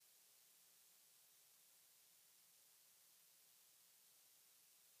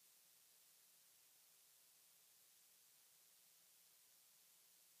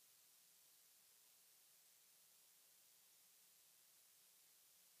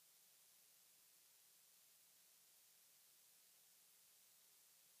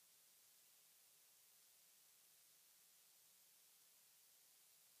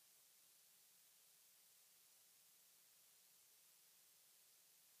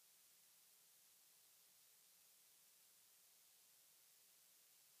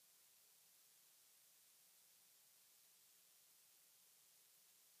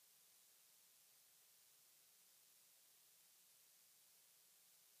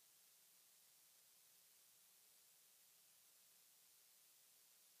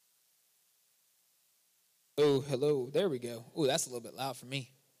Oh, hello. There we go. Oh, that's a little bit loud for me.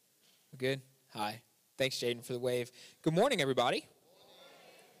 Good. Hi. Thanks, Jaden, for the wave. Good morning, everybody.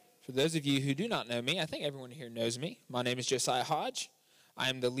 For those of you who do not know me, I think everyone here knows me. My name is Josiah Hodge. I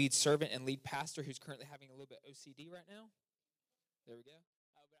am the lead servant and lead pastor who's currently having a little bit OCD right now. There we go.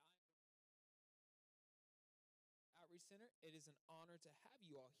 But I'm Outreach Center. It is an honor to have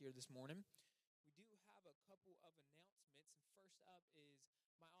you all here this morning. We do have a couple of announcements. And first up is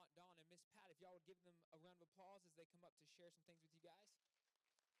my Aunt Dawn and Miss Pat. If y'all would give them a round of applause as they come up to share some things with you guys.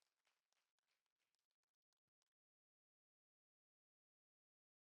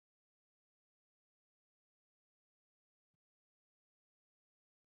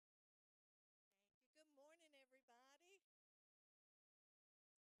 Good morning, everybody. Well, it's time to eat again. Y'all ready? Our next fundraiser is going to be Wednesday,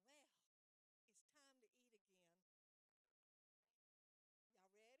 March the 15th. So, not this coming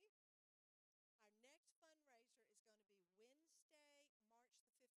Wednesday, but the following Wednesday. We want to invite you to join us for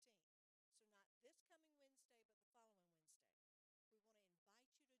an Italian night. Mmm, who doesn't love spaghetti? I love spaghetti. But we'll have that. Lamont and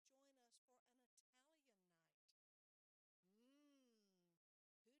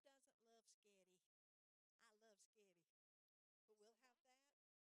Kenneth.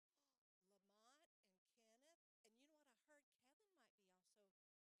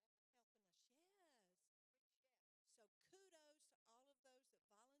 And you know what? I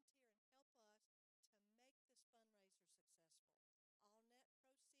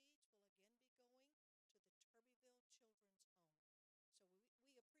heard Kevin might be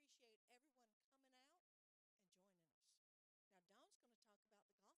also helping us. Yes. So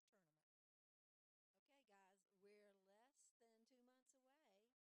kudos to all of those that volunteer and help us to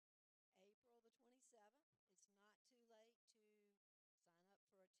make this fundraiser successful. All net proceeds will again be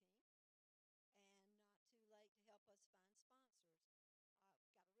going to the Turbyville Children's Home. So we appreciate everyone coming out and joining us. Now, Dawn's going to talk about the golf tournament. Okay, guys, we're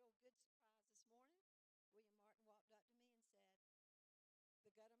less than 2 months away. April the 27th. It's not too late to sign up for a team and not too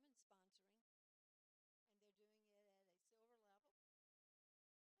late to help us find sponsors. Got a real good surprise this morning. William Martin walked up to me and said, the Gutterman's sponsoring, and they're doing it at a silver level. Oh,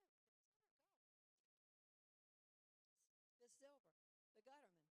 did the timer go? The silver, the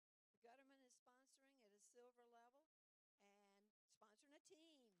Gutterman. The Gutterman is sponsoring at a silver level and sponsoring a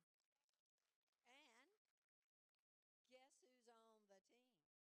team. And guess who's on the team?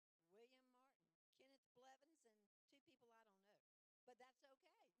 William Martin, Kenneth Blevins, and two people I don't know. But that's okay.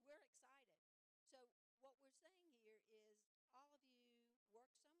 We're excited. So, what we're saying here is all of you work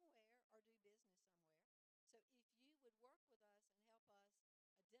somewhere or do business somewhere. So, if you would work with us and help us identify the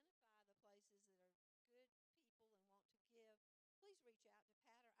places that are good people and want to give, please reach out to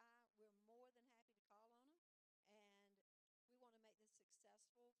Pat or I. We're more than happy to call on them. And we want to make this successful for the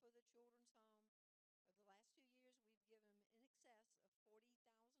children's home. Over the last 2 years, we've given in excess of $40,000. I think it's 42, but I'm not positive.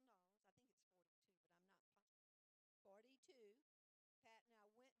 42. Pat and I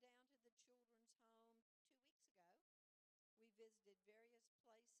went down to the children's home 2 weeks ago. We visited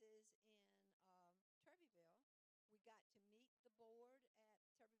various places in Turbyville. We got to meet the board at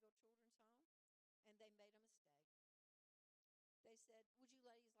Turbyville Children's Home, and they made a mistake. They said, would you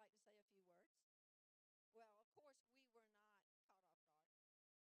ladies like to say a few words? Well, of course, we were not caught off guard. We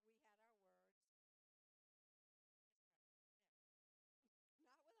had our words.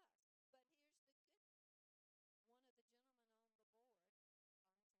 No, not with us. But here's the good news. One of the gentlemen on the board, Congressman Timothy Beasley, as we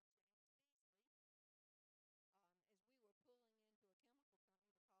were pulling into a chemical company to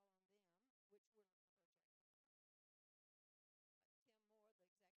call on them, which we're looking for a check from the company, Tim Moore, the executive director, called and said, I need to tell you ladies something.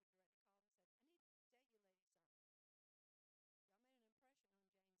 Y'all made an impression on James Beasley.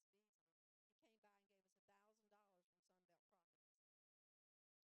 He came by and gave us $1,000 when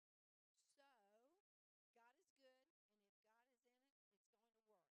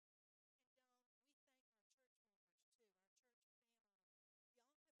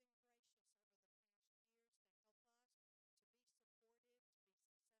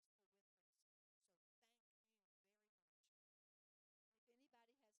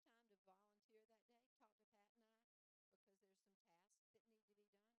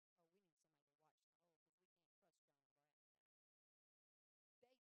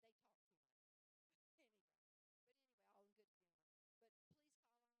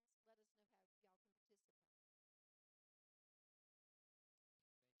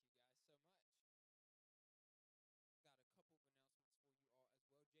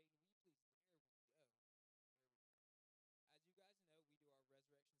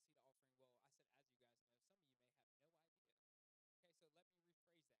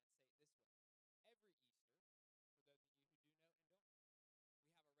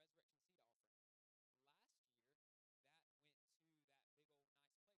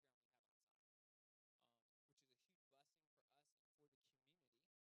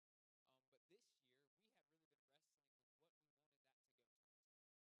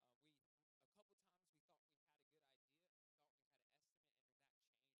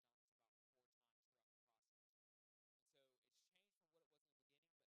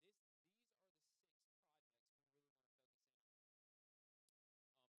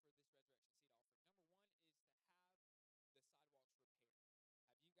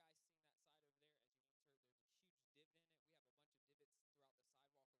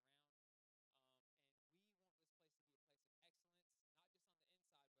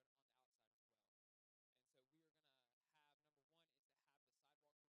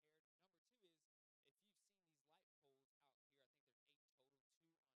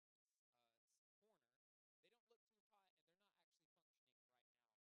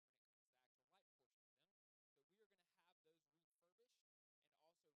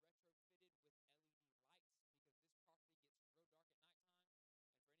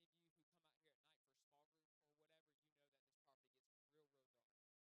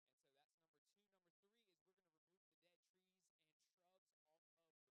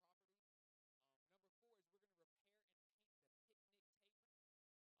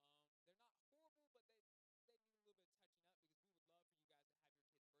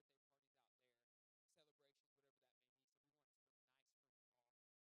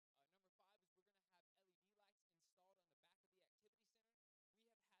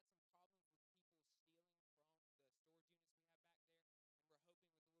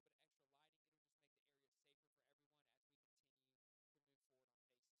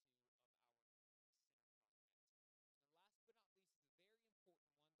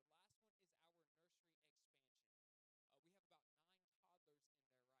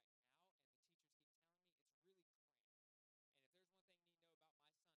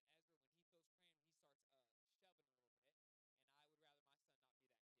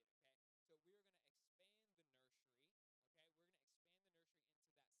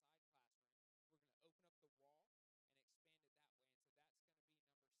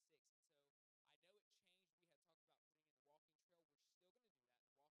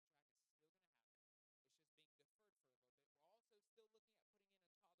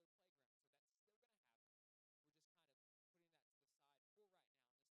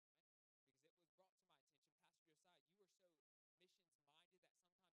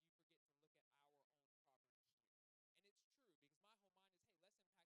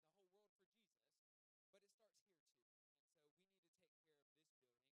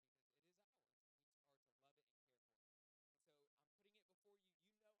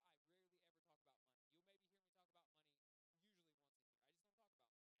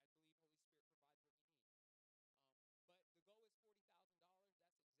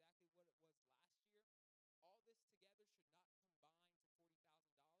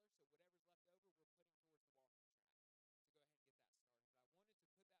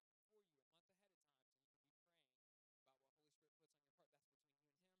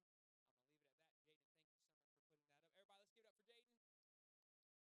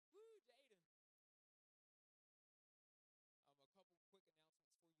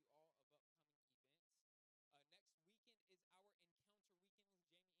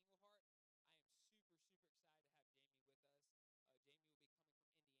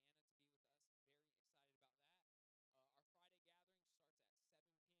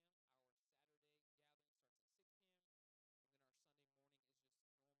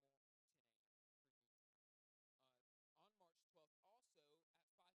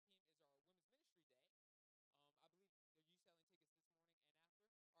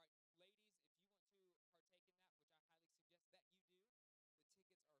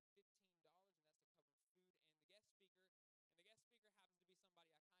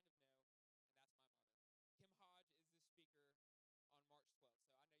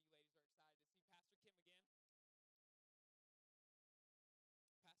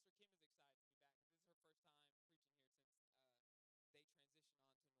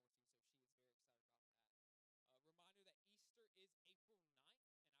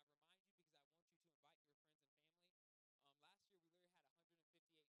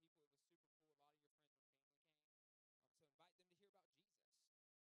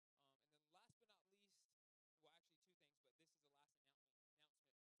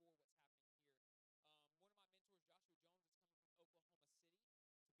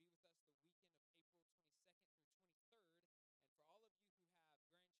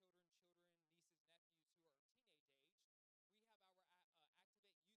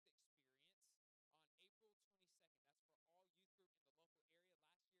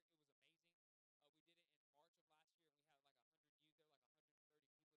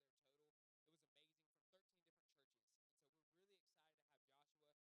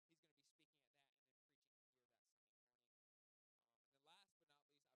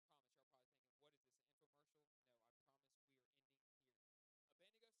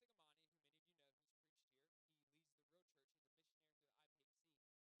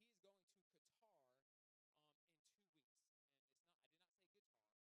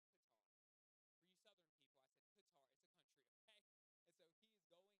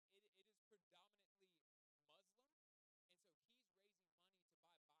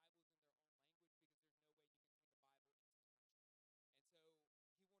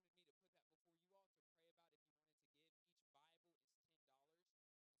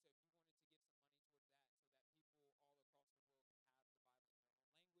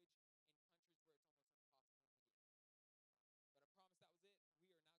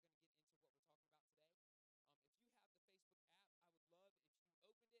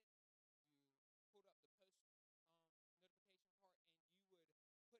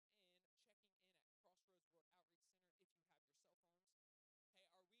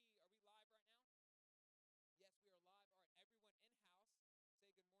in-house say good morning to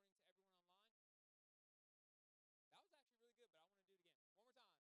everyone online? That was actually really good, but I want to do it again. One more time.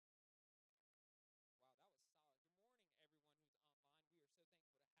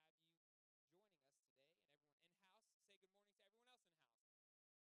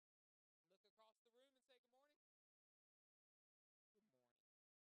 Wow, that was solid. Good morning, everyone who's online. We are so thankful to have you joining us today. And everyone in-house,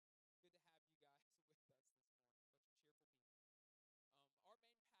 say good morning to everyone else in-house. Look across the room and say good morning. Good morning. Good to have you guys with us this morning. A bunch of cheerful people. Our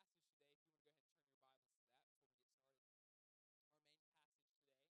main passage today, if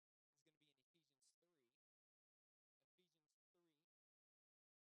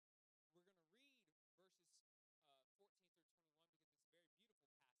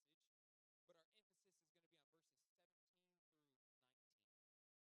you want to go ahead and turn your Bibles to that before we get started. Our main passage today is going to be in Ephesians 3.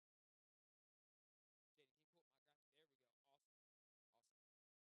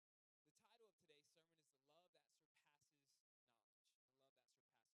 Ephesians 3. We're going to read verses 14 through 21 because it's a very beautiful passage, but our emphasis is going to be on verses 17 through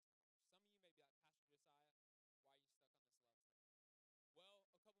 19. Jaden, can you pull up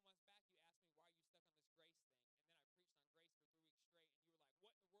my graphic? There we go. Awesome. Awesome. The title of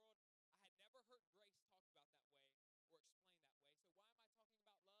today's sermon is The Love That Surpasses Knowledge. The love that surpasses knowledge. Some of you may be like, Pastor Josiah, why are you stuck on this love thing?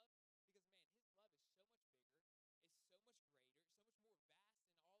 Well, a couple months back, you asked me, why are you stuck on this grace thing? And then I preached on grace for 3 weeks straight, and you were like, what in the world? I had never heard grace talked about that way or explained that way. So why am I talking about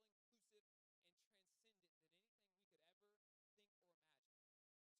love? Because, man, his love is so much bigger, is so much greater, so much more vast and all-inclusive and transcendent than anything we could ever think or imagine. So why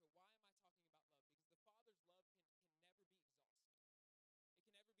am I talking about love? Because the Father's love can never be exhausted.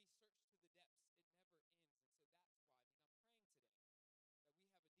 It can never be searched to the depths. It never ends. And so that's why, because I'm praying today that we have a deeper revelation of love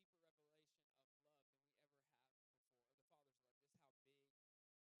than we ever have before, of the Father's love, just how big and amazing it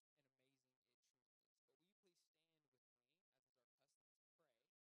truly is. But will you please stand with me, as is our custom, to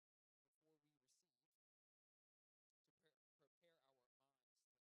pray,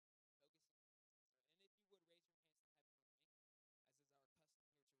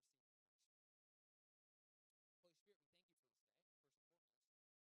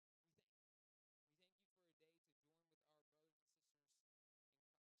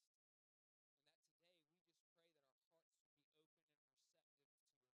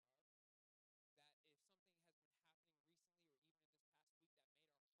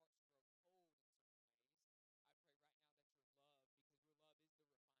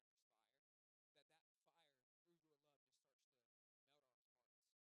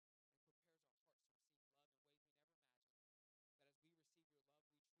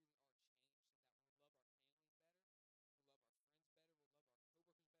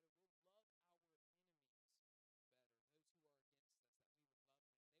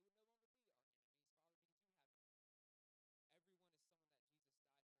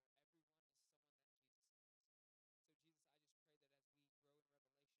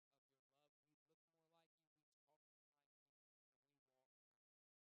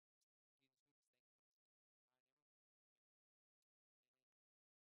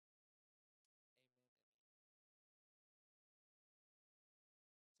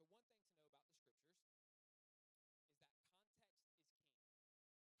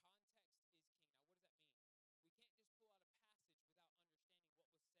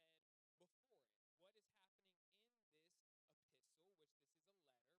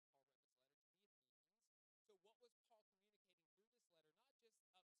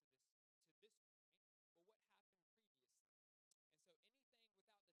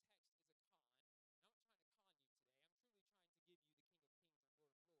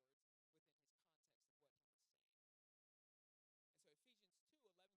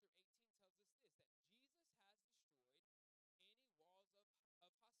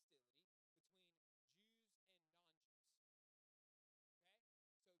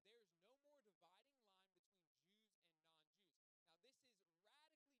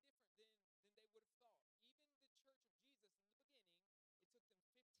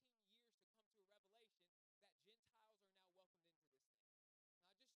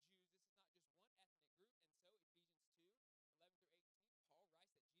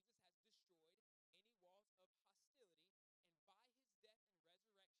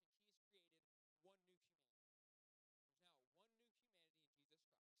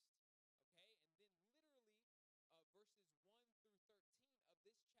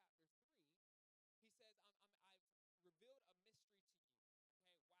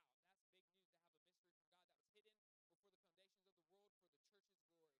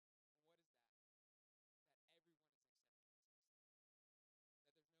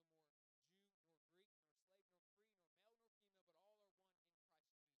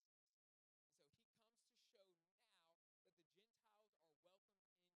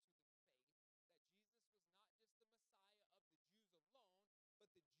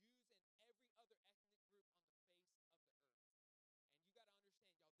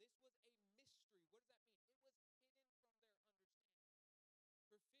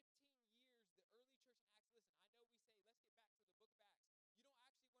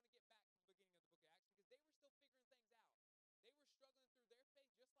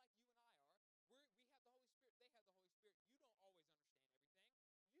 like you and I are. We have the Holy Spirit. They have the Holy Spirit.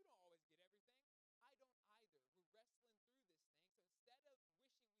 You don't always understand everything. You don't always get everything. I don't either. We're wrestling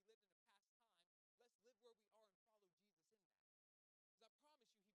through this thing. So instead of wishing we lived in a past time, let's live where we are and follow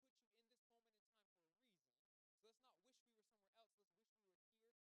Jesus in that. Because I promise you, he put you in this moment in time for a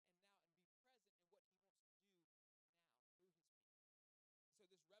reason. So let's not wish we were somewhere else. Let's wish we were here and now and be present in what he wants to do now through his people. So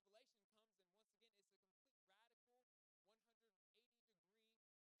this revelation comes, and once again, it's a complete radical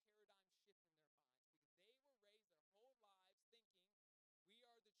 180-degree paradigm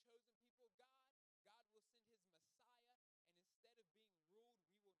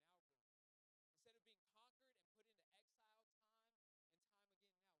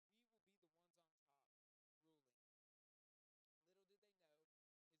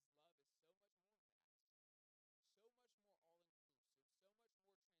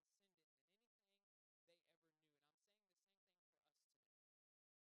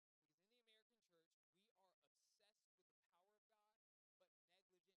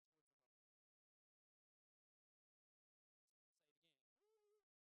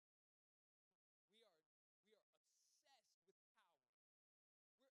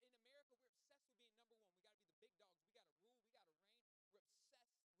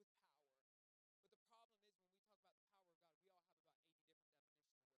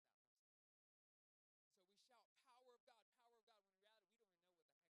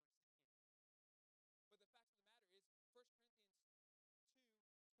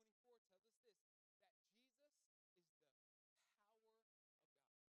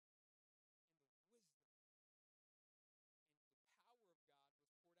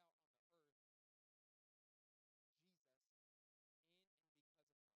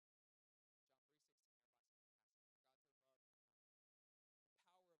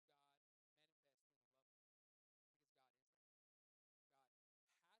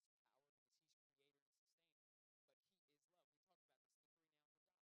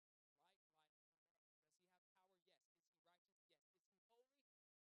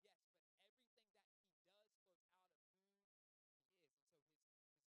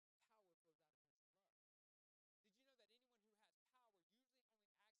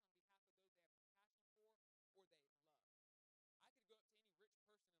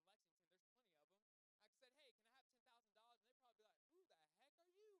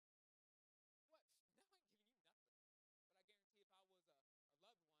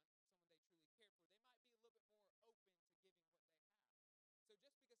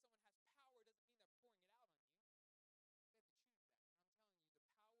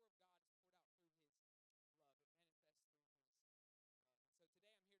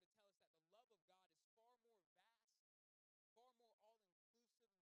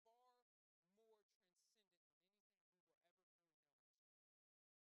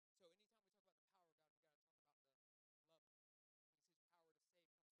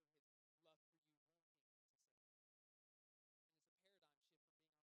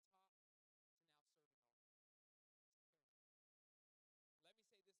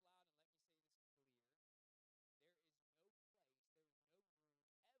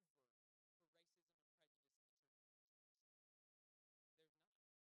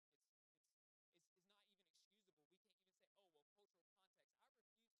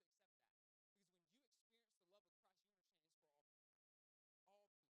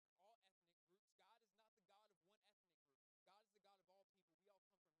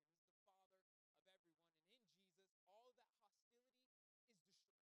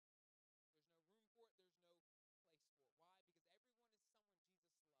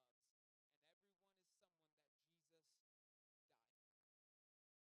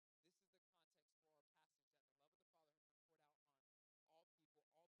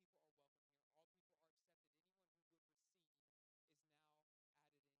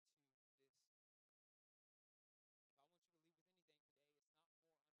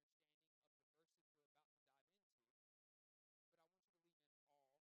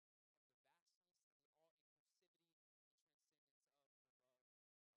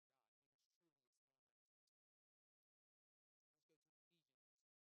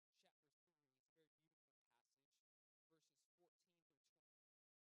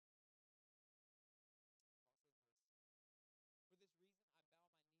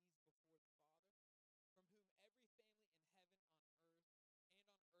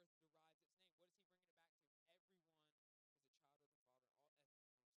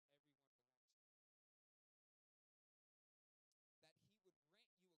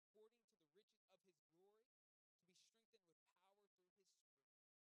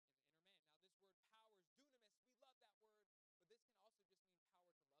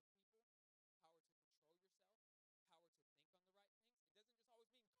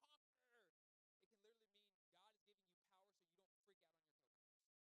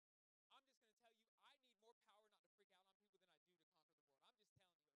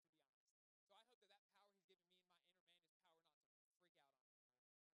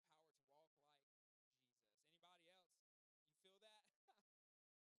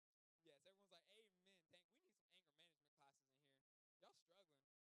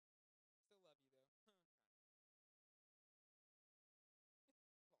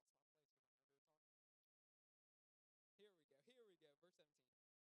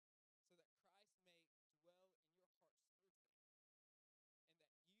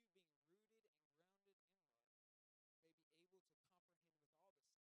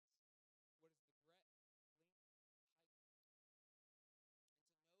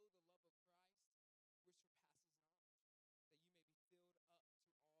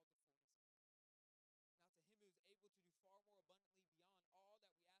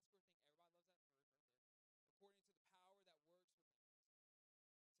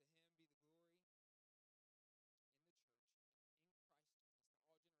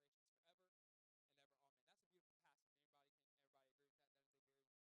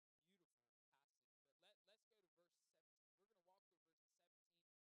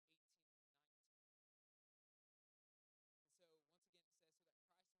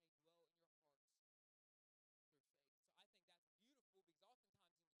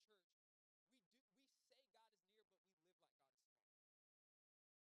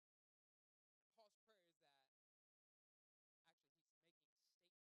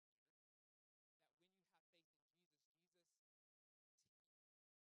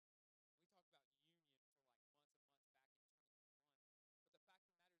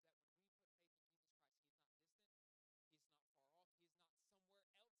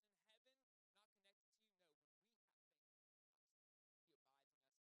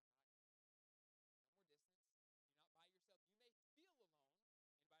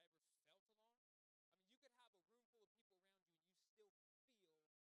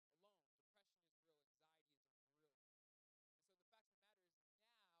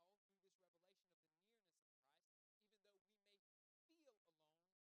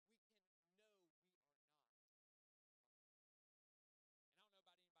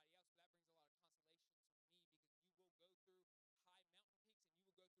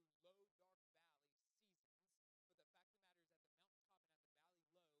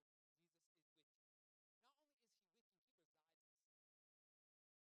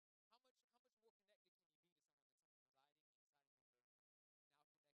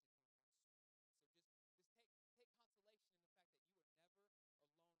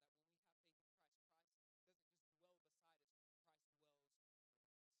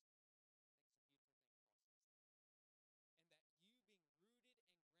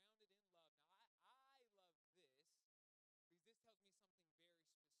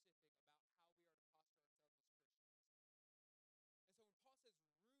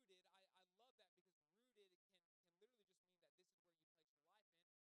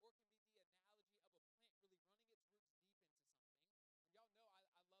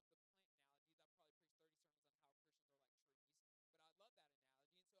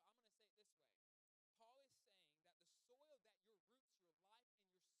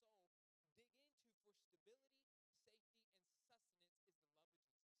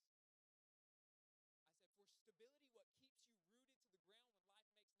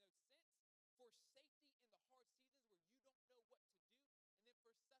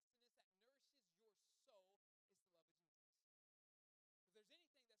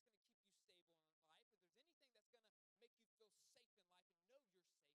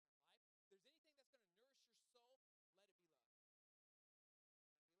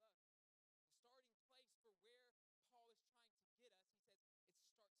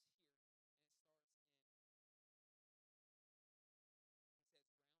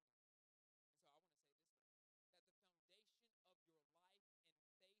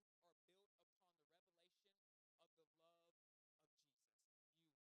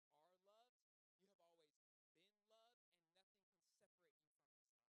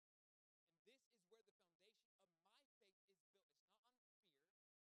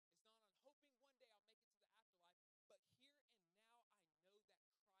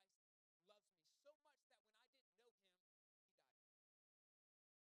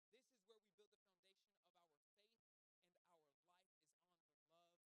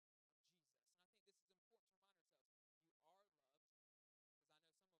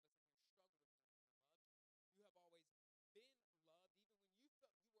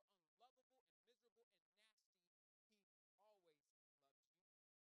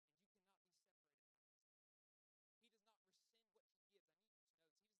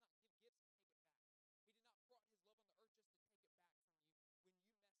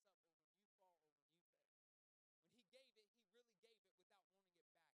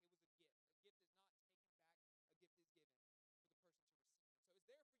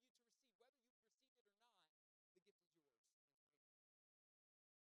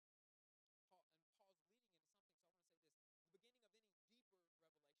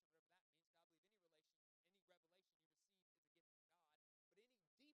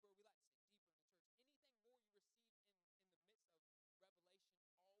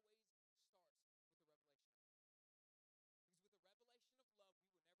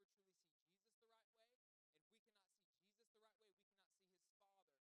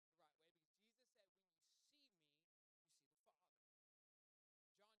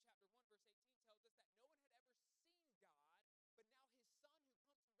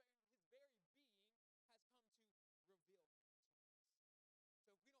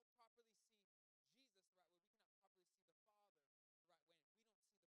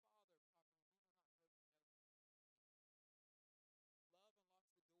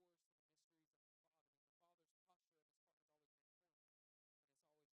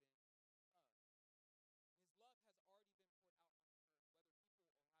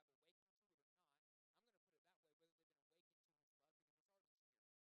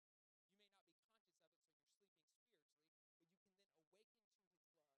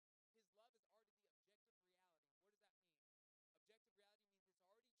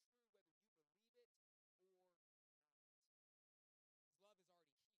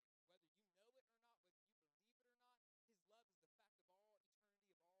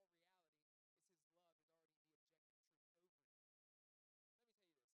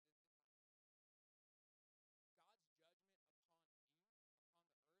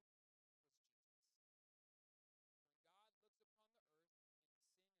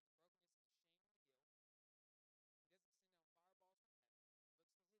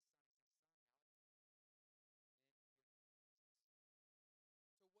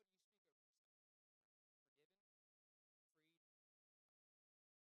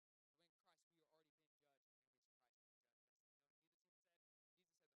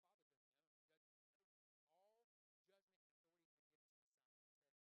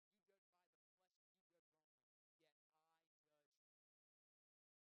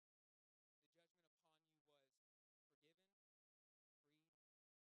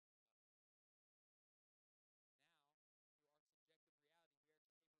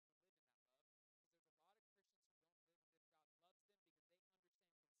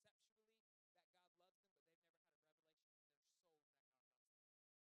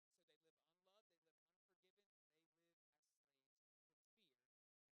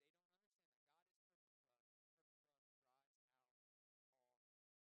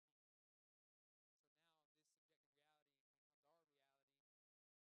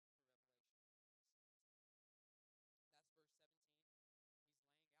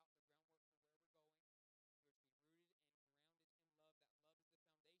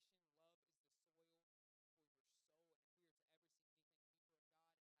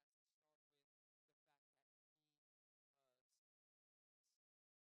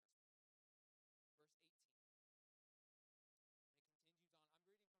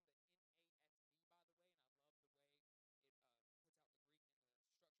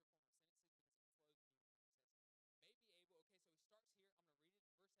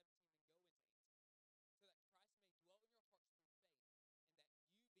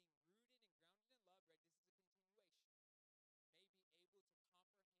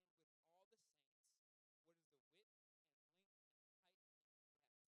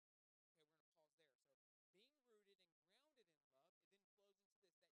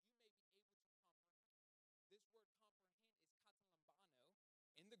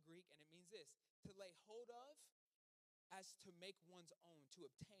this: to lay hold of, as to make one's own, to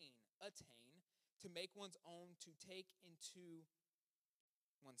obtain, attain, to make one's own, to take into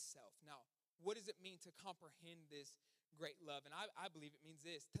oneself. Now, what does it mean to comprehend this great love? And I believe it means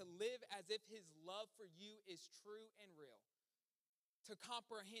this: to live as if his love for you is true and real. To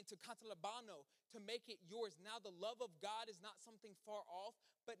comprehend, to katalabano, to make it yours. Now the love of God is not something far off,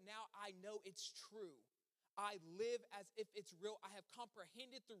 but now I know it's true. I live as if it's real. I have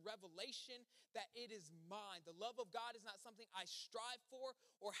comprehended through revelation that it is mine. The love of God is not something I strive for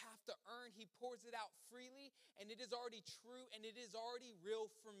or have to earn. He pours it out freely, and it is already true, and it is already real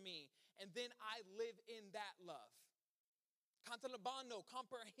for me. And then I live in that love. Kantalabano,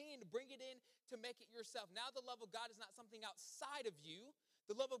 comprehend, bring it in to make it yourself. Now the love of God is not something outside of you.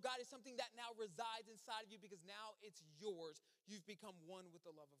 The love of God is something that now resides inside of you because now it's yours. You've become one with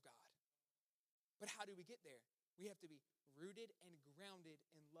the love of God. But how do we get there? We have to be rooted and grounded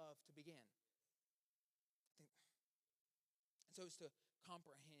in love to begin. And so it's to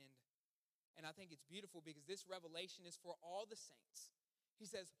comprehend. And I think it's beautiful because this revelation is for all the saints. He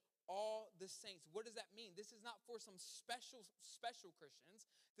says, all the saints. What does that mean? This is not for some special Christians.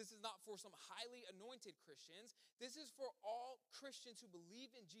 This is not for some highly anointed Christians. This is for all Christians who believe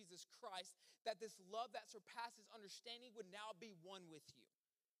in Jesus Christ, that this love that surpasses understanding would now be one with you.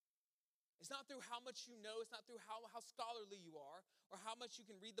 It's not through how much you know. It's not through how scholarly you are or how much you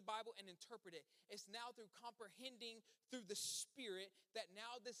can read the Bible and interpret it. It's now through comprehending through the Spirit that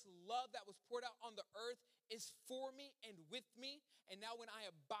now this love that was poured out on the earth is for me and with me. And now when I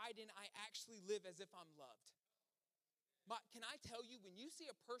abide in, I actually live as if I'm loved. Can I tell you, when you see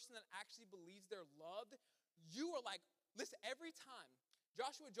a person that actually believes they're loved, you are like, listen, every time.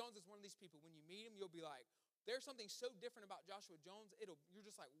 Joshua Jones is one of these people. When you meet him, you'll be like, there's something so different about Joshua Jones, you're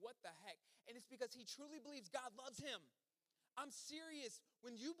just like, what the heck? And it's because he truly believes God loves him. I'm serious.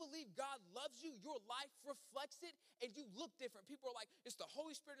 When you believe God loves you, your life reflects it and you look different. People are like, it's the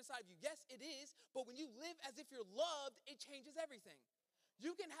Holy Spirit inside of you. Yes, it is. But when you live as if you're loved, it changes everything.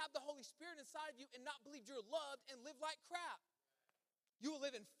 You can have the Holy Spirit inside of you and not believe you're loved and live like crap. You will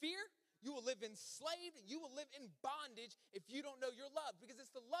live in fear. You will live enslaved. You will live in bondage if you don't know you're loved, because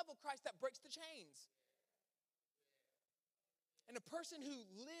it's the love of Christ that breaks the chains. And a person who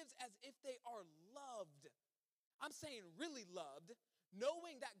lives as if they are loved, I'm saying really loved,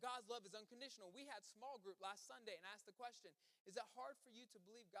 knowing that God's love is unconditional. We had small group last Sunday and asked the question, is it hard for you to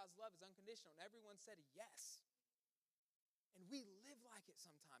believe God's love is unconditional? And everyone said yes. And we live like it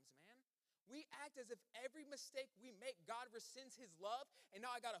sometimes, man. We act as if every mistake we make, God rescinds his love, and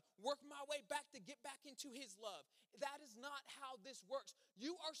now I got to work my way back to get back into his love. That is not how this works.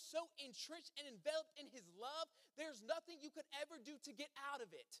 You are so entrenched and enveloped in his love, there's nothing you could ever do to get out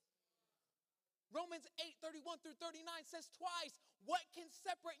of it. Romans 8:31-39 says twice, what can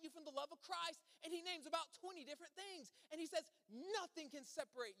separate you from the love of Christ? And he names about 20 different things. And he says, nothing can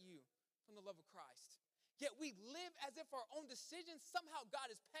separate you from the love of Christ. Yet we live as if our own decisions, somehow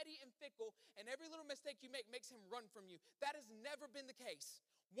God is petty and fickle, and every little mistake you make makes him run from you. That has never been the case.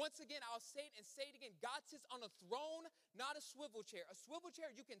 Once again, I'll say it and say it again. God sits on a throne, not a swivel chair. A swivel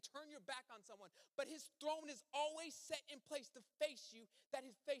chair, you can turn your back on someone, but his throne is always set in place to face you, that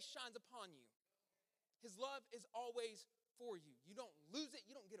his face shines upon you. His love is always for you. You don't lose it.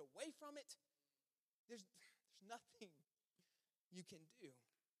 You don't get away from it. There's nothing you can do.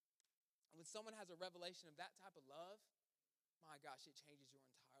 And when someone has a revelation of that type of love, my gosh, it changes your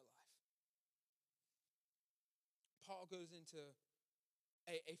entire life. Paul goes into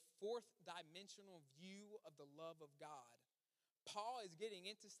a fourth dimensional view of the love of God. Paul is getting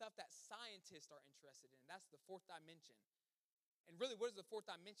into stuff that scientists are interested in. That's the fourth dimension. And really, what is the fourth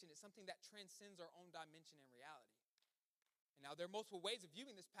dimension? It's something that transcends our own dimension in reality. And now there are multiple ways of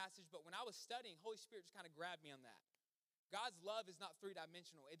viewing this passage, but when I was studying, Holy Spirit just kind of grabbed me on that. God's love is not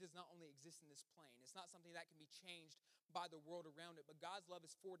three-dimensional. It does not only exist in this plane. It's not something that can be changed by the world around it, but God's love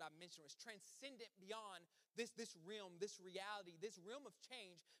is four-dimensional. It's transcendent beyond this realm, this reality, this realm of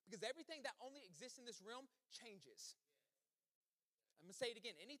change, because everything that only exists in this realm changes. I'm going to say it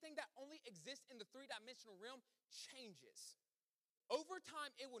again. Anything that only exists in the three-dimensional realm changes. Over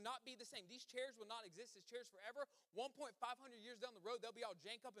time, it will not be the same. These chairs will not exist as chairs forever. 1,500 years down the road, they'll be all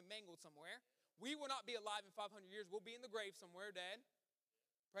janked up and mangled somewhere. We will not be alive in 500 years. We'll be in the grave somewhere, dead.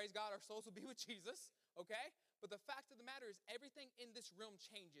 Praise God, our souls will be with Jesus, okay? But the fact of the matter is everything in this realm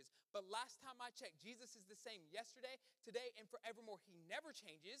changes. But last time I checked, Jesus is the same yesterday, today, and forevermore. He never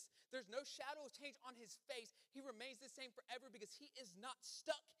changes. There's no shadow of change on his face. He remains the same forever because he is not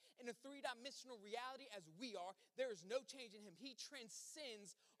stuck in a three-dimensional reality as we are. There is no change in him. He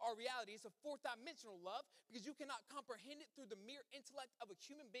transcends our reality. It's a fourth-dimensional love because you cannot comprehend it through the mere intellect of a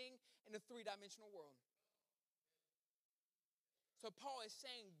human being in a three-dimensional world. So Paul is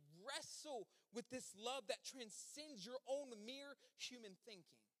saying, wrestle with this love that transcends your own mere human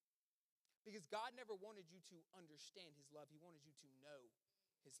thinking. Because God never wanted you to understand his love. He wanted you to know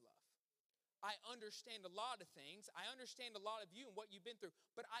his love. I understand a lot of things. I understand a lot of you and what you've been through.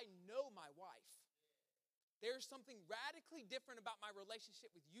 But I know my wife. There's something radically different about my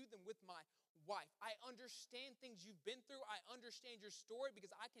relationship with you than with my wife. I understand things you've been through. I understand your story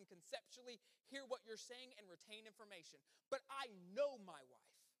because I can conceptually hear what you're saying and retain information. But I know my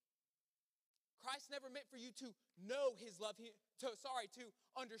wife. Christ never meant for you to know his love, to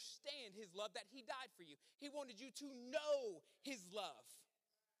understand his love, that he died for you. He wanted you to know his love.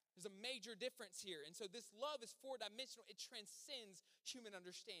 There's a major difference here. And so this love is four-dimensional. It transcends human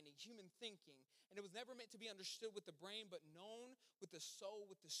understanding, human thinking. And it was never meant to be understood with the brain, but known with the soul,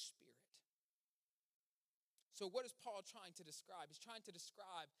 with the spirit. So what is Paul trying to describe? He's trying to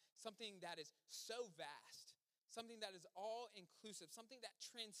describe something that is so vast, something that is all-inclusive, something that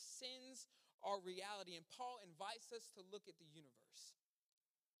transcends our reality. And Paul invites us to look at the universe,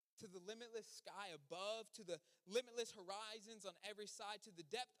 to the limitless sky above, to the limitless horizons on every side, to the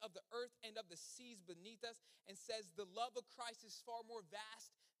depth of the earth and of the seas beneath us, and says the love of Christ is far more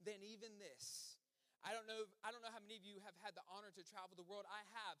vast than even this. I don't know how many of you have had the honor to travel the world. I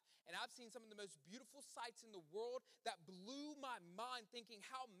have, and I've seen some of the most beautiful sights in the world that blew my mind, thinking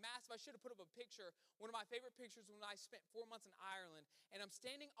how massive. I should have put up a picture. One of my favorite pictures when I spent 4 months in Ireland, and I'm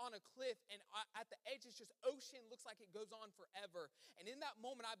standing on a cliff, and at the edge it's just ocean, looks like it goes on forever. And in that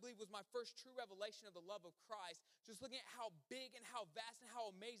moment, I believe was my first true revelation of the love of Christ, just looking at how big and how vast and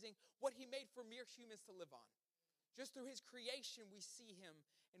how amazing what he made for mere humans to live on. Just through his creation, we see him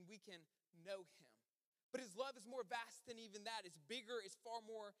and we can know him. But his love is more vast than even that. It's bigger, it's far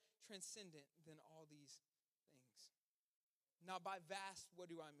more transcendent than all these things. Now, by vast, what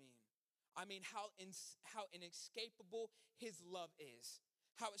do I mean? I mean how inescapable his love is.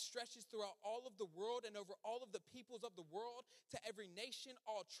 How it stretches throughout all of the world and over all of the peoples of the world, to every nation,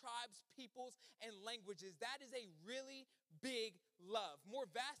 all tribes, peoples, and languages. That is a really big love. More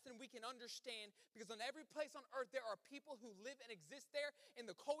vast than we can understand, because on every place on earth, there are people who live and exist there in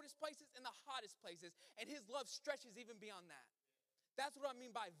the coldest places and the hottest places. And his love stretches even beyond that. That's what I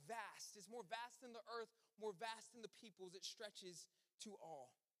mean by vast. It's more vast than the earth, more vast than the peoples. It stretches to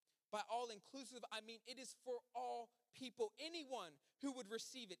all. By all inclusive, I mean it is for all people, anyone who would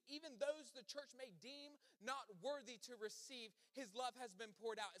receive it, even those the church may deem not worthy to receive. His love has been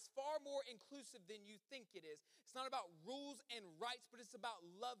poured out. It's far more inclusive than you think it is. It's not about rules and rights, but it's about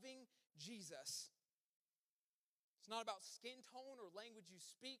loving Jesus. It's not about skin tone or language you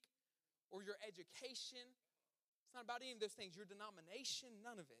speak or your education. It's not about any of those things, your denomination,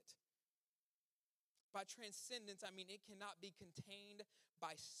 none of it. By transcendence, I mean it cannot be contained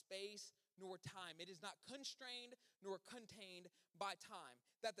by space nor time. It is not constrained nor contained by time.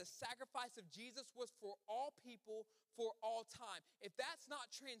 That the sacrifice of Jesus was for all people, for all time. If that's not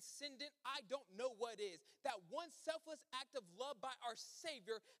transcendent, I don't know what is. That one selfless act of love by our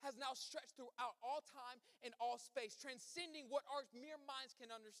Savior has now stretched throughout all time and all space, transcending what our mere minds can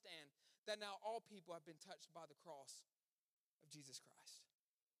understand. That now all people have been touched by the cross of Jesus Christ.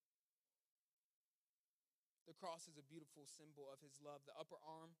 The cross is a beautiful symbol of his love. The upper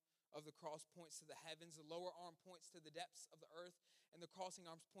arm of the cross points to the heavens. The lower arm points to the depths of the earth. And the crossing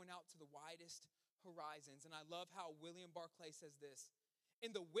arms point out to the widest horizons. And I love how William Barclay says this.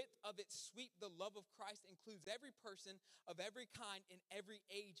 In the width of its sweep, the love of Christ includes every person of every kind in every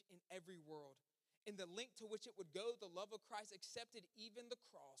age, in every world. In the length to which it would go, the love of Christ accepted even the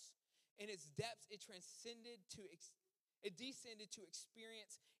cross. In its depths, it descended to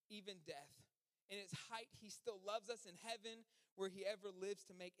experience even death. In its height, he still loves us in heaven, where he ever lives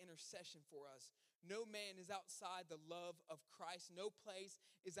to make intercession for us. No man is outside the love of Christ. No place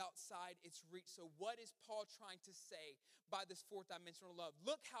is outside its reach. So what is Paul trying to say by this fourth dimensional love?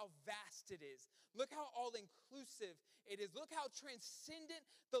 Look how vast it is. Look how all-inclusive it is. Look how transcendent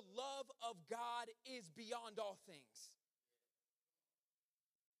the love of God is beyond all things.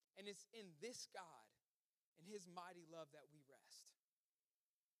 And it's in this God and his mighty love that we rest.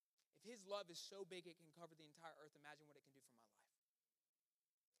 If his love is so big it can cover the entire earth, imagine what it can do for my life.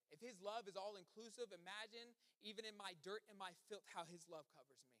 If his love is all inclusive, imagine even in my dirt and my filth how his love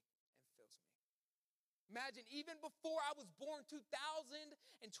covers me and fills me. Imagine even before I was born 2,023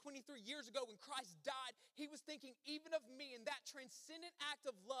 years ago when Christ died, he was thinking even of me, and that transcendent act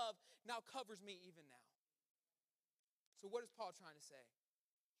of love now covers me even now. So what is Paul trying to say?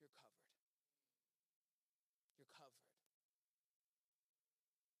 You're covered. You're covered.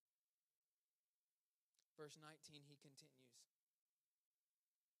 Verse 19, he continues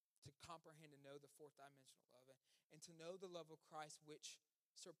to comprehend and know the fourth dimensional love and to know the love of Christ which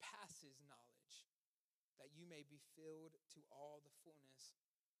surpasses knowledge, that you may be filled to all the fullness of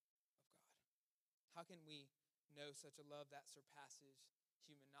God. How can we know such a love that surpasses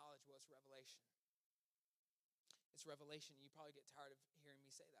human knowledge? Well, it's revelation. It's revelation. You probably get tired of hearing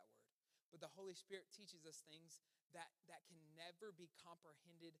me say that word. But the Holy Spirit teaches us things that can never be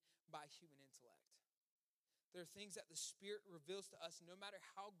comprehended by human intellect. There are things that the Spirit reveals to us, no matter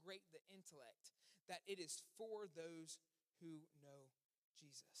how great the intellect, that it is for those who know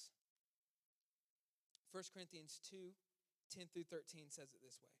Jesus. 1 Corinthians 2, 10 through 13 says it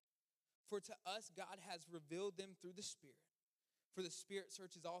this way. For to us God has revealed them through the Spirit. For the Spirit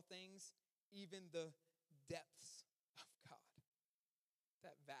searches all things, even the depths of God.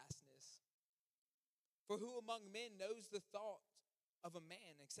 That vastness. For who among men knows the thought of a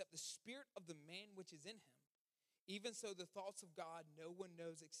man except the spirit of the man which is in him? Even so, the thoughts of God no one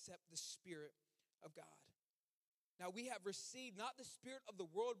knows except the Spirit of God. Now we have received not the spirit of the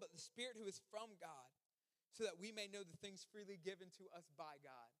world, but the Spirit who is from God, so that we may know the things freely given to us by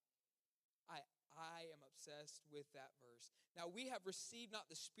God. I am obsessed with that verse. Now we have received not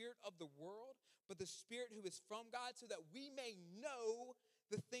the spirit of the world, but the Spirit who is from God, so that we may know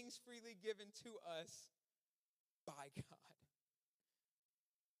the things freely given to us by God.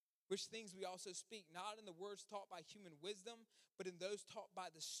 Which things we also speak, not in the words taught by human wisdom, but in those taught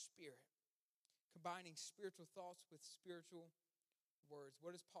by the Spirit, combining spiritual thoughts with spiritual words.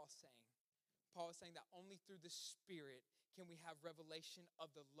 What is Paul saying? Paul is saying that only through the Spirit can we have revelation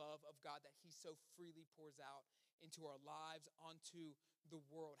of the love of God that he so freely pours out into our lives, onto the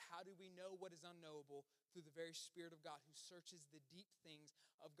world. How do we know what is unknowable? Through the very Spirit of God who searches the deep things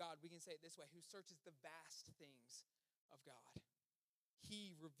of God. We can say it this way, who searches the vast things of God.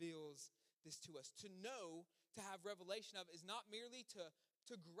 He reveals this to us. To know, to have revelation of, is not merely to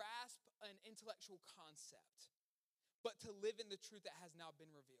grasp an intellectual concept, but to live in the truth that has now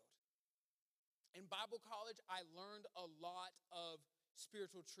been revealed. In Bible college, I learned a lot of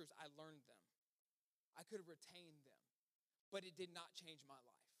spiritual truths. I learned them. I could have retained them, but it did not change my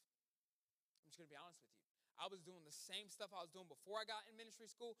life. I'm just going to be honest with you. I was doing the same stuff I was doing before I got in ministry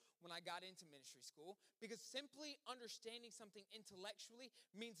school when I got into ministry school, because simply understanding something intellectually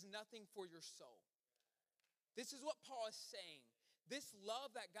means nothing for your soul. This is what Paul is saying. This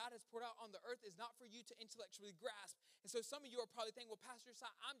love that God has poured out on the earth is not for you to intellectually grasp. And so some of you are probably thinking, well, Pastor Si,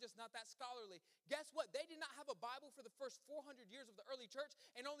 I'm just not that scholarly. Guess what? They did not have a Bible for the first 400 years of the early church,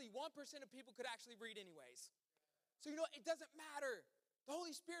 and only 1% of people could actually read anyways. So you know what? It doesn't matter. The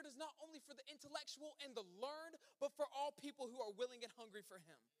Holy Spirit is not only for the intellectual and the learned, but for all people who are willing and hungry for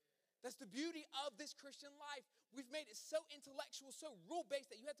him. That's the beauty of this Christian life. We've made it so intellectual, so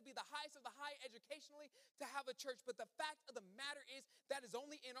rule-based that you have to be the highest of the high educationally to have a church. But the fact of the matter is that is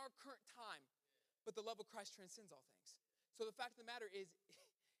only in our current time. But the love of Christ transcends all things. So the fact of the matter is,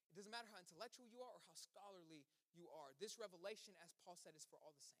 it doesn't matter how intellectual you are or how scholarly you are. This revelation, as Paul said, is for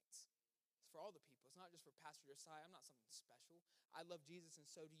all the saints. It's for all the people. It's not just for Pastor Josiah. I'm not something special. I love Jesus, and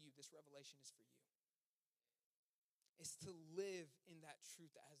so do you. This revelation is for you. It's to live in that truth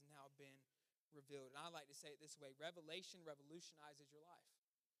that has now been revealed. And I like to say it this way. Revelation revolutionizes your life.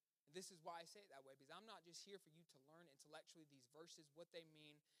 And this is why I say it that way, because I'm not just here for you to learn intellectually these verses, what they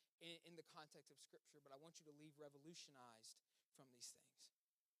mean in the context of Scripture, but I want you to leave revolutionized from these things.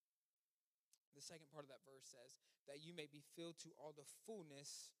 The second part of that verse says that you may be filled to all the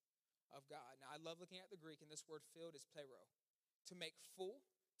fullness of God. Now, I love looking at the Greek, and this word filled is plero. To make full,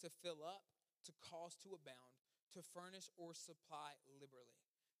 to fill up, to cause to abound, to furnish or supply liberally,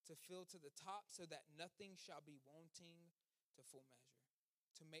 to fill to the top so that nothing shall be wanting to full measure,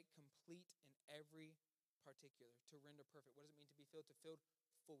 to make complete in every particular, to render perfect. What does it mean to be filled? To fill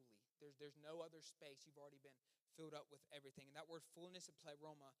fully. There's no other space. You've already been filled up with everything. And that word fullness is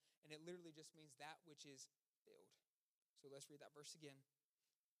pleroma, and it literally just means that which is filled. So let's read that verse again.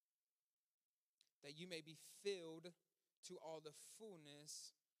 That you may be filled to all the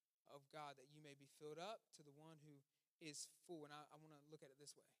fullness of God, that you may be filled up to the one who is full. And I want to look at it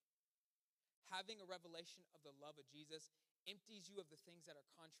this way. Having a revelation of the love of Jesus empties you of the things that are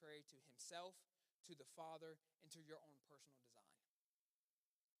contrary to himself, to the Father, and to your own personal design.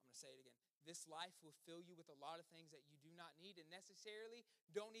 I'm going going to say it again. This life will fill you with a lot of things that you do not need and necessarily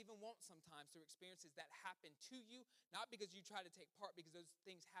don't even want sometimes through experiences that happen to you, not because you try to take part, because those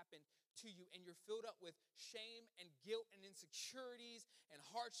things happen to you, and you're filled up with shame and guilt and insecurities and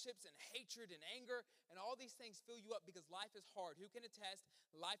hardships and hatred and anger, and all these things fill you up because life is hard. Who can attest?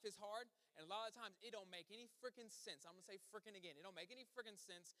 Life is hard, and a lot of times it don't make any freaking sense. I'm going to say freaking again. It don't make any freaking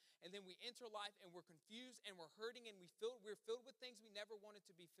sense, and then we enter life and we're confused and we're hurting and we're filled with things we never wanted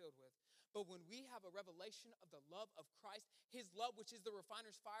to be filled with. But when we have a revelation of the love of Christ, his love, which is the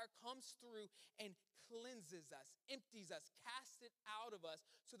refiner's fire, comes through and cleanses us, empties us, casts it out of us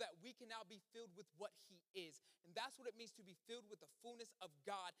so that we can now be filled with what he is. And that's what it means to be filled with the fullness of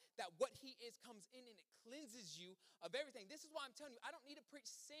God, that what he is comes in and it cleanses you of everything. This is why I'm telling you, I don't need to preach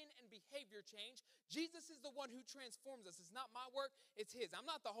sin and behavior change. Jesus is the one who transforms us. It's not my work, it's his. I'm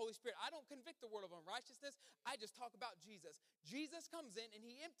not the Holy Spirit. I don't convict the world of unrighteousness. I just talk about Jesus. Jesus comes in and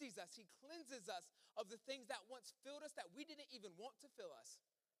he empties us. He cleanses us of the things that once filled us that we didn't even want to fill us.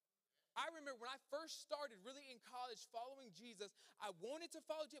 I remember when I first started really in college following Jesus, I wanted to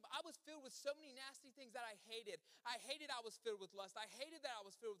follow Jesus, but I was filled with so many nasty things that I hated. I hated I was filled with lust. I hated that I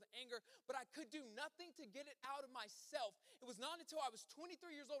was filled with anger, but I could do nothing to get it out of myself. It was not until I was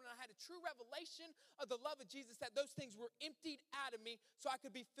 23 years old and I had a true revelation of the love of Jesus that those things were emptied out of me so I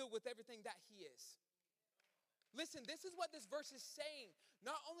could be filled with everything that he is. Listen, this is what this verse is saying.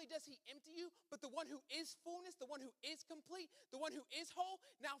 Not only does he empty you, but the one who is fullness, the one who is complete, the one who is whole,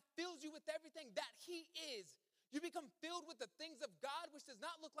 now fills you with everything that he is. You become filled with the things of God, which does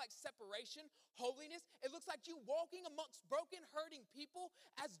not look like separation, holiness. It looks like you walking amongst broken, hurting people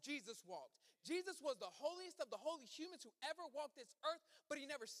as Jesus walked. Jesus was the holiest of the holy humans who ever walked this earth, but he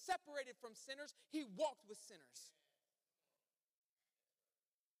never separated from sinners. He walked with sinners.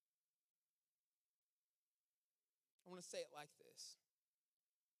 I want to say it like this.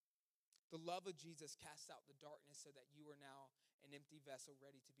 The love of Jesus casts out the darkness so that you are now an empty vessel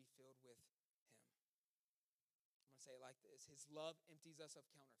ready to be filled with him. I'm going to say it like this. His love empties us of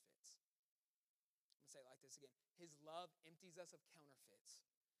counterfeits. I'm going to say it like this again. His love empties us of counterfeits.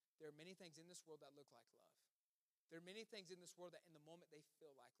 There are many things in this world that look like love. There are many things in this world that in the moment they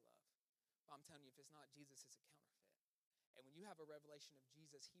feel like love. But I'm telling you, if it's not Jesus, it's a counterfeit. And when you have a revelation of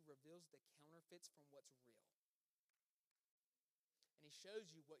Jesus, he reveals the counterfeits from what's real. And he shows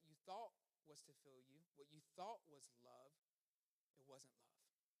you what you thought was to fill you, what you thought was love, it wasn't love.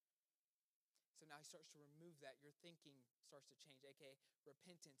 So now he starts to remove that. Your thinking starts to change, aka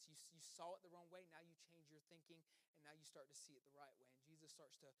repentance. You saw it the wrong way, now you change your thinking, and now you start to see it the right way. And Jesus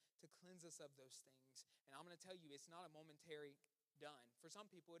starts to cleanse us of those things. And I'm going to tell you, it's not a momentary done. For some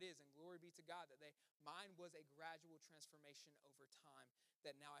people it is, and glory be to God that mine was a gradual transformation over time,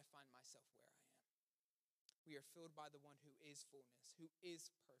 that now I find myself where I am. We are filled by the one who is fullness, who is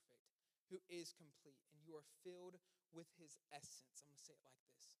perfect, who is complete. And you are filled with his essence. I'm going to say it like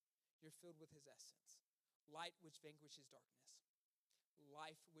this. You're filled with his essence. Light which vanquishes darkness.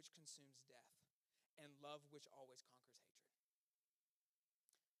 Life which consumes death. And love which always conquers hatred.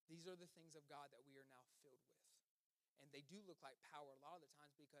 These are the things of God that we are now filled with. And they do look like power a lot of the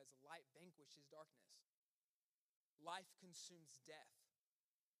times because light vanquishes darkness. Life consumes death.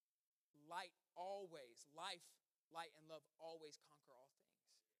 Life, light and love always conquer all things.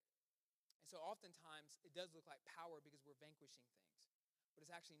 And so oftentimes it does look like power because we're vanquishing things. But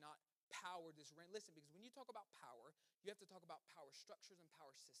it's actually not power. Listen, because when you talk about power, you have to talk about power structures and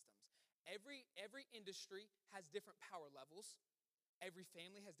power systems. Every industry has different power levels. Every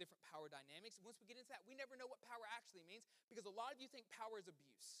family has different power dynamics. Once we get into that, we never know what power actually means because a lot of you think power is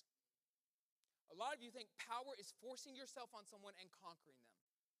abuse. A lot of you think power is forcing yourself on someone and conquering them.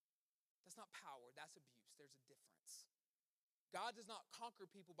 That's not power, that's abuse. There's a difference. God does not conquer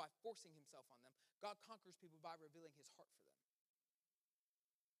people by forcing himself on them. God conquers people by revealing his heart for them.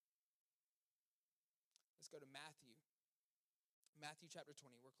 Let's go to Matthew. Matthew chapter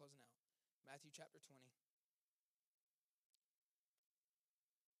 20. We're closing out. Matthew chapter 20.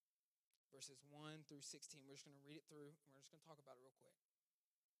 Verses 1 through 16. We're just going to read it through, and we're just going to talk about it real quick.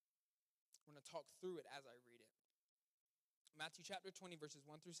 We're going to talk through it as I read it. Matthew chapter 20, verses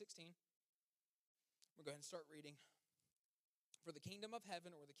 1 through 16. We'll go ahead and start reading. For the kingdom of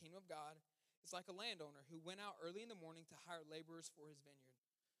heaven, or the kingdom of God, is like a landowner who went out early in the morning to hire laborers for his vineyard.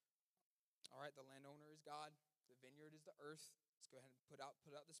 All right, the landowner is God. The vineyard is the earth. Let's go ahead and put out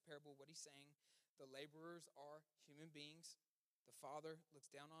this parable, what he's saying. The laborers are human beings. The Father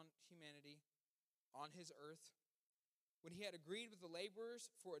looks down on humanity, on his earth. When he had agreed with the laborers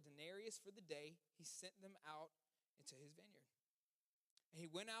for a denarius for the day, he sent them out into his vineyard. And he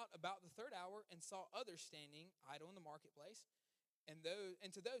went out about the third hour and saw others standing idle in the marketplace. And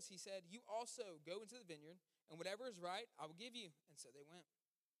to those he said, you also go into the vineyard, and whatever is right, I will give you. And so they went.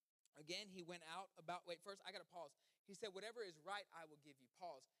 Again, he went out about, wait, first, I got to pause. He said, whatever is right, I will give you.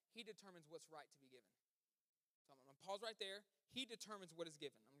 Pause. He determines what's right to be given. So I'm going to pause right there. He determines what is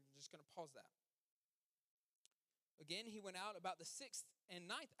given. I'm just going to pause that. Again, he went out about the 6th and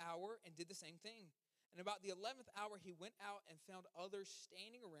 9th hour and did the same thing. And about the 11th hour, he went out and found others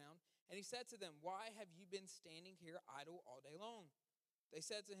standing around. And he said to them, why have you been standing here idle all day long? They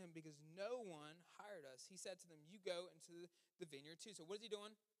said to him, because no one hired us. He said to them, you go into the vineyard too. So what is he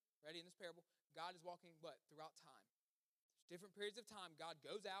doing? Ready, in this parable, God is walking, what? Throughout time. There's different periods of time. God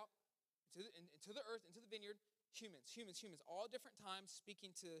goes out into the earth, into the vineyard. Humans, all different times,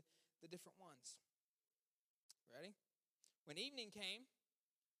 speaking to the different ones. Ready? When evening came,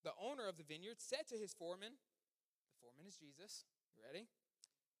 the owner of the vineyard said to his foreman, the foreman is Jesus, you ready?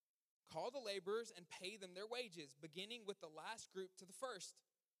 Call the laborers and pay them their wages, beginning with the last group to the first.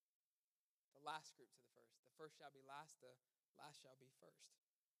 The last group to the first. The first shall be last, the last shall be first.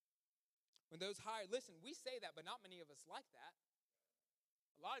 When those hired, listen, we say that, but not many of us like that.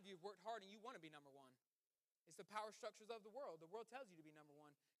 A lot of you have worked hard and you want to be number one. It's the power structures of the world. The world tells you to be number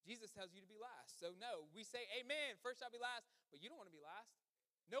one. Jesus tells you to be last. So no, we say, amen, first shall be last, but you don't want to be last.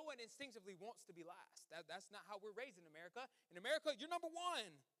 No one instinctively wants to be last. That's not how we're raised in America. In America, you're number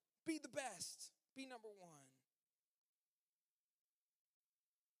one. Be the best. Be number one.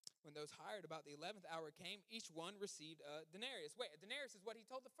 When those hired about the 11th hour came, each one received a denarius. Wait, a denarius is what he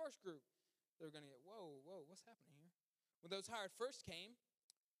told the first group. They were going to get, whoa, what's happening here? When those hired first came,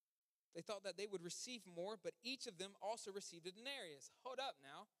 they thought that they would receive more, but each of them also received a denarius. Hold up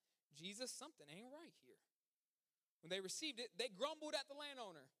now. Jesus, something ain't right here. When they received it, they grumbled at the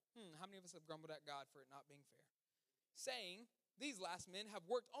landowner. How many of us have grumbled at God for it not being fair? Saying, these last men have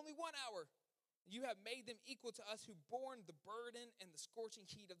worked only 1 hour. You have made them equal to us who borne the burden and the scorching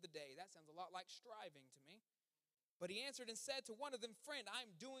heat of the day. That sounds a lot like striving to me. But he answered and said to one of them, friend, I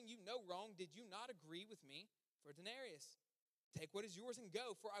am doing you no wrong. Did you not agree with me for a denarius? Take what is yours and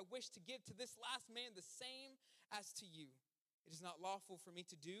go, for I wish to give to this last man the same as to you. It is not lawful for me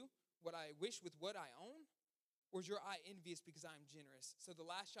to do what I wish with what I own. Or is your eye envious because I am generous? So the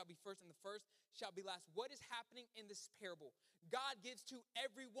last shall be first and the first shall be last. What is happening in this parable? God gives to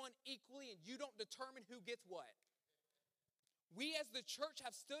everyone equally and you don't determine who gets what. We as the church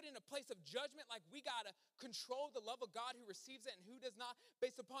have stood in a place of judgment like we got to control the love of God who receives it and who does not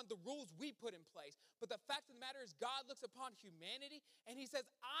based upon the rules we put in place. But the fact of the matter is God looks upon humanity and he says,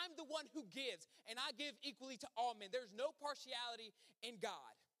 I'm the one who gives and I give equally to all men. There's no partiality in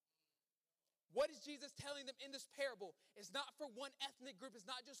God. What is Jesus telling them in this parable? It's not for one ethnic group. It's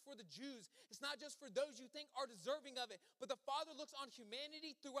not just for the Jews. It's not just for those you think are deserving of it. But the Father looks on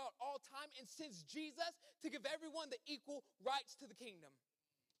humanity throughout all time and sends Jesus to give everyone the equal rights to the kingdom.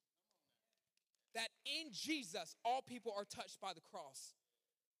 That in Jesus, all people are touched by the cross.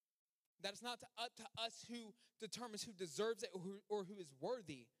 That it's not up to us who determines who deserves it or who is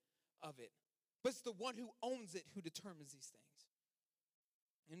worthy of it. But it's the one who owns it who determines these things.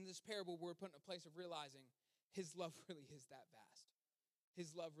 In this parable, we're put in a place of realizing his love really is that vast.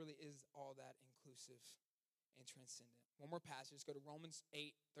 His love really is all that inclusive and transcendent. One more passage. Let's go to Romans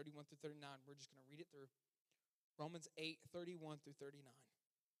 8, 31 through 39. We're just going to read it through. Romans 8, 31 through 39.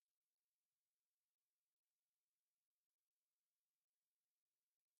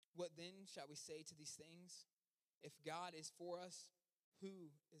 What then shall we say to these things? If God is for us,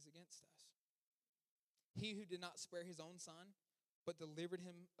 who is against us? He who did not spare his own son, but delivered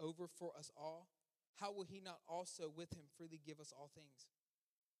him over for us all, how will he not also with him freely give us all things?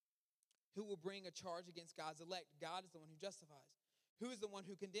 Who will bring a charge against God's elect? God is the one who justifies. Who is the one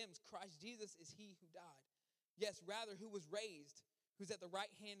who condemns? Christ Jesus is he who died. Yes, rather, who was raised, who's at the right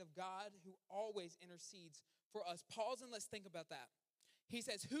hand of God, who always intercedes for us. Pause and let's think about that. He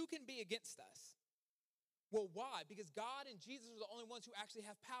says, who can be against us? Well, why? Because God and Jesus are the only ones who actually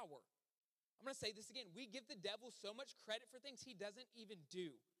have power. I'm going to say this again. We give the devil so much credit for things he doesn't even do.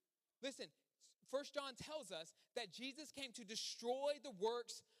 Listen, 1 John tells us that Jesus came to destroy the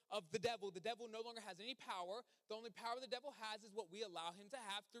works of the devil. The devil no longer has any power. The only power the devil has is what we allow him to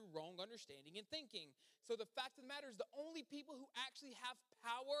have through wrong understanding and thinking. So the fact of the matter is the only people who actually have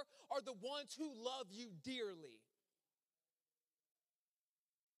power are the ones who love you dearly.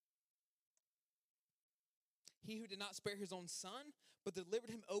 He who did not spare his own son, but delivered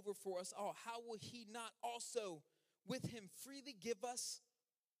him over for us all, how will he not also with him freely give us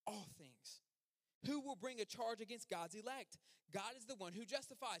all things? Who will bring a charge against God's elect? God is the one who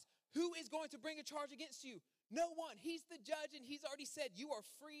justifies. Who is going to bring a charge against you? No one. He's the judge, and he's already said you are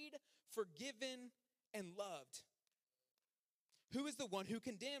freed, forgiven, and loved. Who is the one who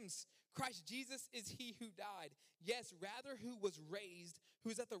condemns? Christ Jesus is he who died. Yes, rather who was raised, who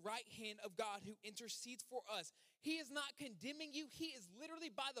is at the right hand of God, who intercedes for us. He is not condemning you. He is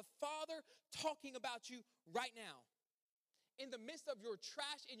literally by the Father talking about you right now. In the midst of your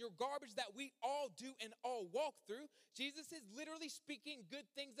trash and your garbage that we all do and all walk through, Jesus is literally speaking good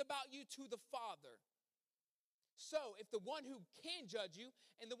things about you to the Father. So if the one who can judge you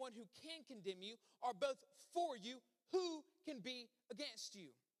and the one who can condemn you are both for you, who can be against you?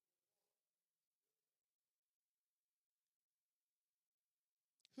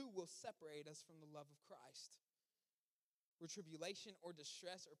 Who will separate us from the love of Christ? Were tribulation or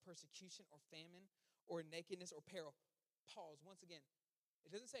distress or persecution or famine or nakedness or peril? Pause. Once again, it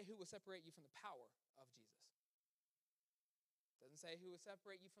doesn't say who will separate you from the power of Jesus. It doesn't say who will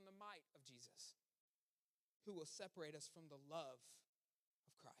separate you from the might of Jesus. Who will separate us from the love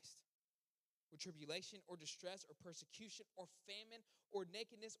of Christ? With tribulation or distress or persecution or famine or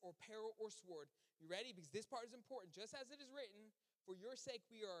nakedness or peril or sword. You ready? Because this part is important. Just as it is written, for your sake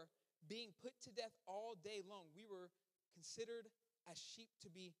we are being put to death all day long. We were considered as sheep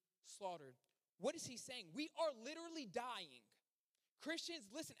to be slaughtered. What is he saying? We are literally dying. Christians,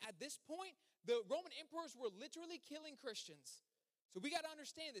 listen, at this point, the Roman emperors were literally killing Christians. So we got to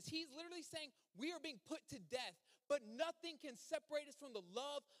understand this. He's literally saying we are being put to death, but nothing can separate us from the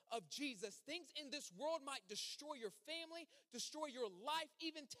love of Jesus. Things in this world might destroy your family, destroy your life,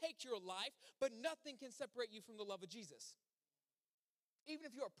 even take your life, but nothing can separate you from the love of Jesus. Even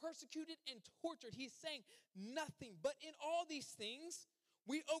if you are persecuted and tortured, he's saying nothing. But in all these things,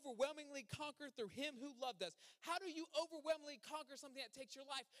 we overwhelmingly conquer through him who loved us. How do you overwhelmingly conquer something that takes your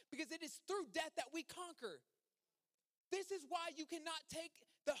life? Because it is through death that we conquer. This is why you cannot take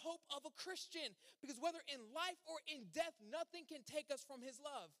the hope of a Christian. Because whether in life or in death, nothing can take us from his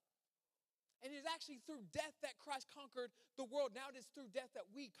love. And it is actually through death that Christ conquered the world. Now it is through death that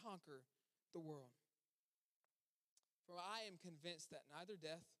we conquer the world. For I am convinced that neither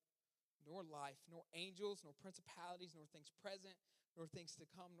death, nor life, nor angels, nor principalities, nor things present, nor things to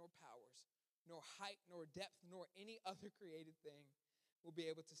come, nor powers, nor height, nor depth, nor any other created thing will be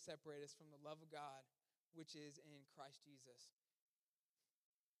able to separate us from the love of God, which is in Christ Jesus.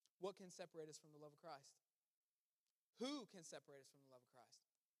 What can separate us from the love of Christ? Who can separate us from the love of Christ?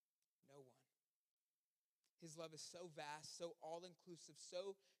 No one. His love is so vast, so all-inclusive,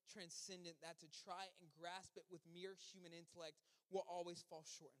 so transcendent that to try and grasp it with mere human intellect will always fall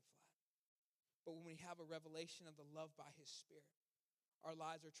short and flat. But when we have a revelation of the love by his Spirit, our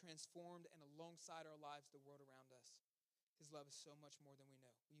lives are transformed, and alongside our lives, the world around us. His love is so much more than we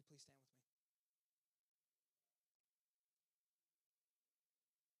know. Will you please stand with me?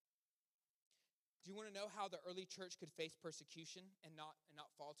 Do you want to know how the early church could face persecution and not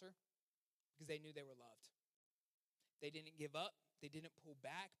falter? Because they knew they were loved. They didn't give up. They didn't pull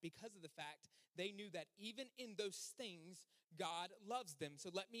back because of the fact they knew that even in those things, God loves them. So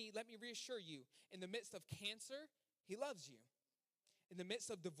let me reassure you, in the midst of cancer, he loves you. In the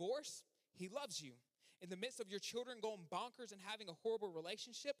midst of divorce, he loves you. In the midst of your children going bonkers and having a horrible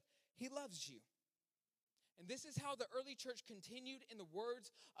relationship, he loves you. And this is how the early church continued in the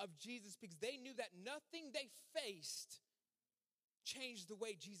words of Jesus, because they knew that nothing they faced changed the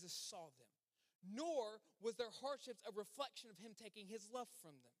way Jesus saw them, nor was their hardships a reflection of him taking his love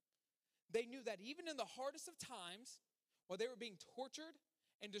from them. They knew that even in the hardest of times, while they were being tortured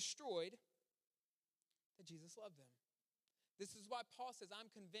and destroyed, that Jesus loved them. This is why Paul says,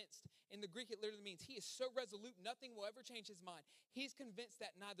 I'm convinced. In the Greek, it literally means he is so resolute, nothing will ever change his mind. He's convinced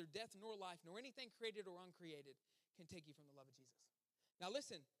that neither death nor life, nor anything created or uncreated can take you from the love of Jesus. Now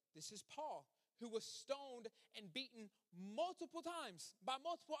listen, this is Paul, who was stoned and beaten multiple times. By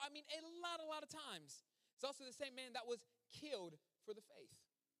multiple, I mean a lot of times. It's also the same man that was killed for the faith.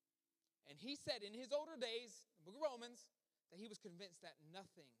 And he said in his older days, in the book of Romans, that he was convinced that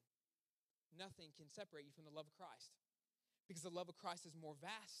nothing can separate you from the love of Christ. Because the love of Christ is more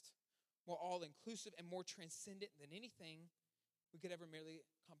vast, more all-inclusive, and more transcendent than anything we could ever merely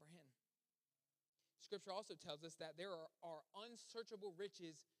comprehend. Scripture also tells us that there are unsearchable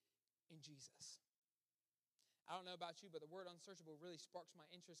riches in Jesus. I don't know about you, but the word unsearchable really sparks my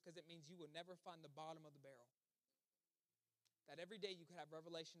interest because it means you will never find the bottom of the barrel. That every day you could have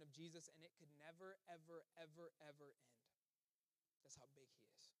revelation of Jesus and it could never, ever, ever, ever end. That's how big he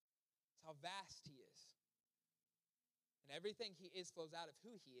is. That's how vast he is. And everything he is flows out of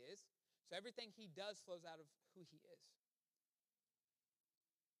who he is. So everything he does flows out of who he is.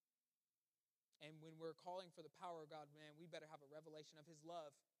 And when we're calling for the power of God, man, we better have a revelation of his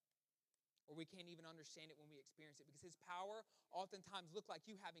love, or we can't even understand it when we experience it, because his power oftentimes looks like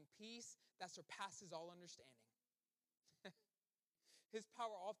you having peace that surpasses all understanding. His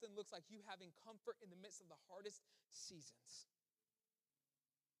power often looks like you having comfort in the midst of the hardest seasons.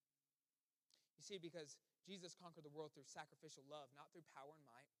 You see, because Jesus conquered the world through sacrificial love, not through power and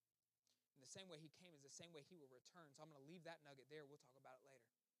might. And the same way he came is the same way he will return. So I'm going to leave that nugget there. We'll talk about it later.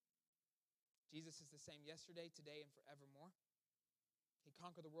 Jesus is the same yesterday, today, and forevermore. He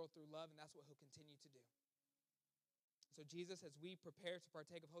conquered the world through love, and that's what he'll continue to do. So Jesus, as we prepare to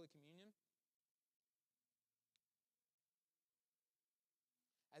partake of Holy Communion,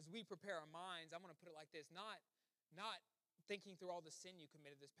 as we prepare our minds, I'm going to put it like this, not thinking through all the sin you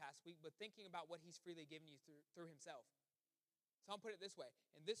committed this past week, but thinking about what he's freely given you through himself. So I'll put it this way.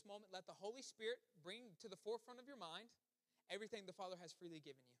 In this moment, let the Holy Spirit bring to the forefront of your mind everything the Father has freely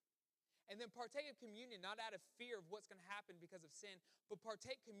given you. And then partake of communion, not out of fear of what's going to happen because of sin, but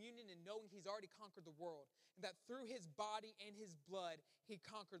partake communion in knowing he's already conquered the world. And that through his body and his blood, he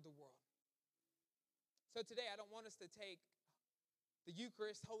conquered the world. So today, I don't want us to take the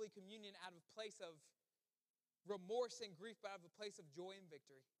Eucharist, Holy Communion, out of a place of remorse and grief, but out of a place of joy and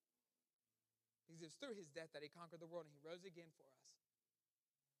victory. Because it's through his death that he conquered the world and he rose again for us.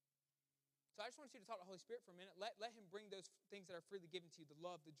 So I just want you to talk to the Holy Spirit for a minute. Let him bring those things that are freely given to you, the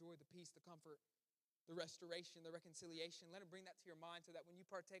love, the joy, the peace, the comfort, the restoration, the reconciliation. Let him bring that to your mind so that when you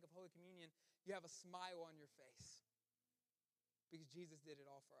partake of Holy Communion, you have a smile on your face. Because Jesus did it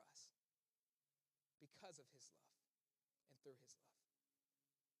all for us. Because of his love and through his love.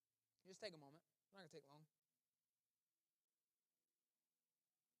 Just take a moment. It's not going to take long.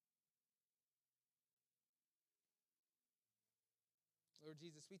 Lord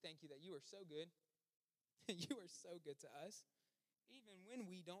Jesus, we thank you that you are so good. You are so good to us, even when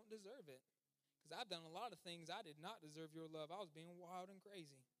we don't deserve it. Because I've done a lot of things I did not deserve your love. I was being wild and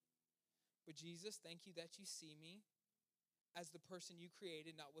crazy. But Jesus, thank you that you see me as the person you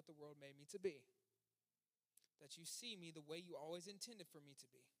created, not what the world made me to be. That you see me the way you always intended for me to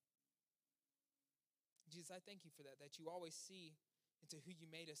be. Jesus, I thank you for that you always see into who you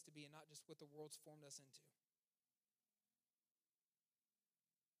made us to be and not just what the world's formed us into.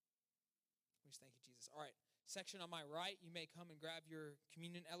 We just thank you, Jesus. All right, section on my right, you may come and grab your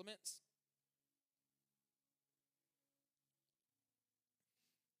communion elements.